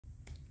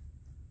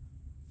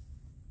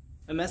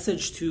A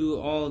message to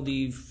all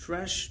the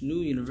fresh, new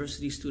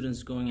university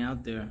students going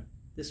out there.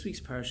 This week's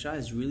parasha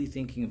is really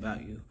thinking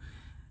about you.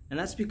 And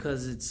that's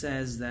because it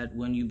says that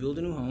when you build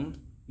a new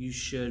home, you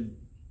should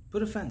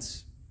put a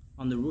fence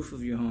on the roof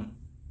of your home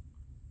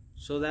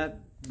so that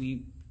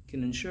we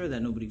can ensure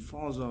that nobody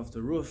falls off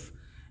the roof.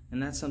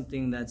 And that's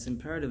something that's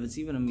imperative.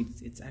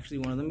 It's actually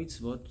one of the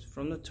mitzvot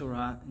from the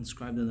Torah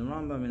inscribed in the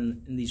Rambam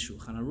in the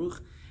Shulchan Aruch.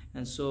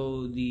 And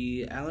so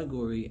the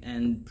allegory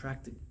and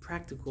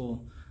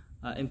practical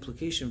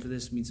implication for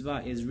this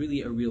mitzvah is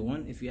really a real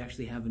one. If you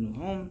actually have a new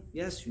home,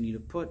 yes, you need to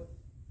put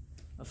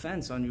a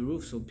fence on your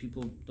roof so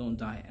people don't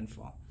die and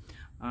fall.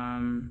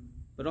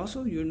 But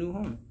also your new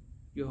home.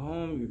 Your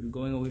home, you're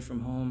going away from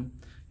home,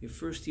 your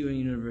first year in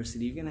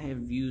university, you're going to have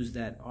views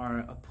that are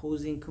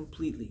opposing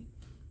completely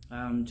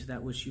to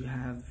that which you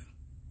have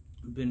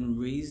been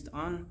raised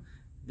on.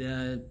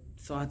 The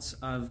thoughts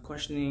of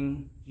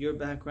questioning your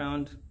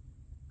background,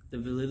 the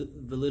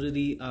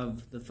validity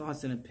of the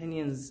thoughts and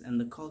opinions and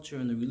the culture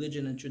and the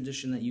religion and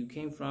tradition that you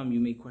came from. You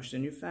may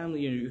question your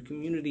family or your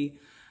community.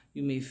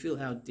 You may feel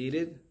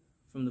outdated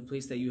from the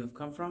place that you have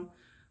come from,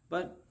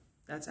 but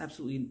that's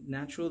absolutely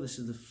natural. This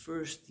is the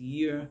first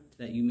year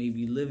that you may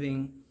be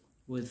living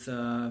with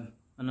a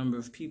number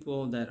of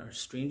people that are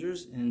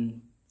strangers and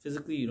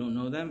physically you don't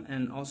know them,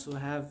 and also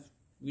have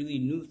really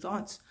new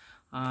thoughts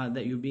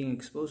that you're being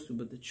exposed to.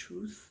 But the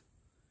truth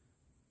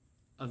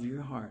of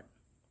your heart,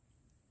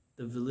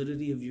 the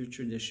validity of your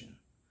tradition,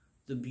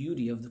 the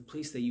beauty of the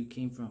place that you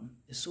came from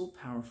is so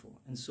powerful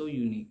and so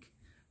unique.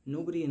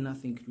 Nobody and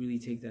nothing could really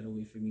take that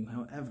away from you.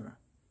 However,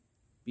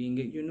 being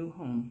at your new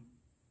home,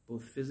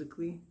 both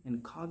physically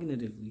and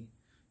cognitively,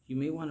 you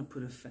may want to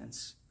put a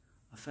fence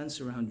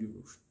around your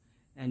roof.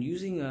 And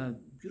using a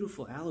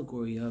beautiful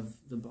allegory of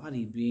the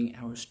body being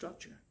our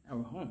structure,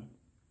 our home,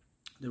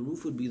 the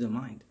roof would be the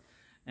mind.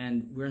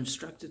 And we're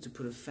instructed to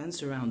put a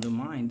fence around the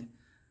mind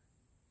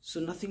so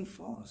nothing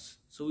falls,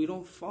 so we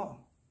don't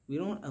fall. We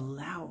don't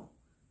allow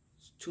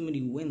too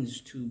many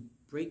winds to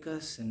break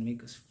us and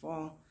make us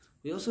fall.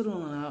 We also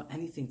don't allow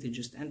anything to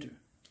just enter.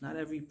 Not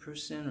every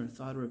person or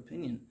thought or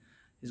opinion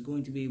is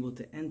going to be able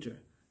to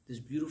enter this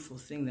beautiful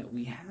thing that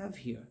we have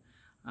here.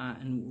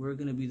 And we're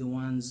going to be the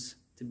ones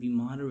to be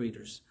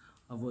moderators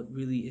of what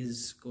really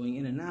is going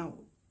in and out,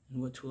 and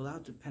what to allow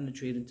to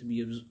penetrate and to be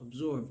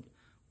absorbed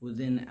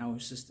within our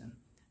system.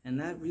 And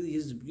that really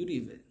is the beauty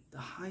of it. The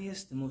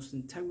highest and most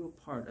integral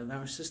part of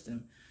our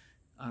system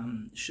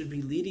should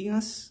be leading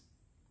us,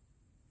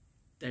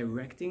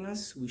 directing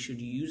us. We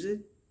should use it,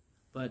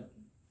 but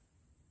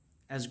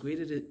as great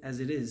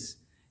as it is,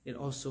 it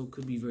also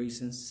could be very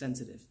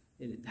sensitive.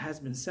 It has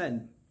been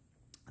said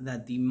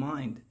that the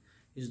mind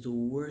is the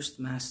worst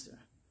master,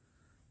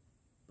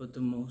 but the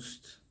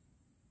most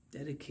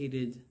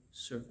dedicated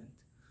servant.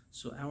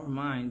 So our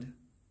mind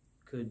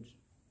could,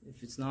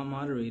 if it's not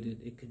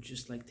moderated, it could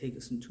just take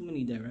us in too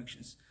many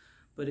directions.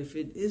 But if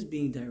it is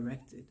being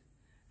directed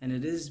and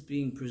it is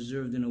being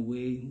preserved in a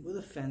way with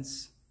a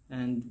fence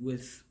and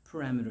with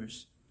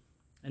parameters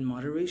and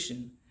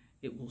moderation,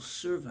 it will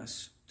serve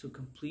us to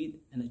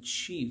complete and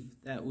achieve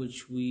that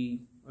which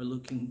we are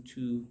looking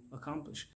to accomplish.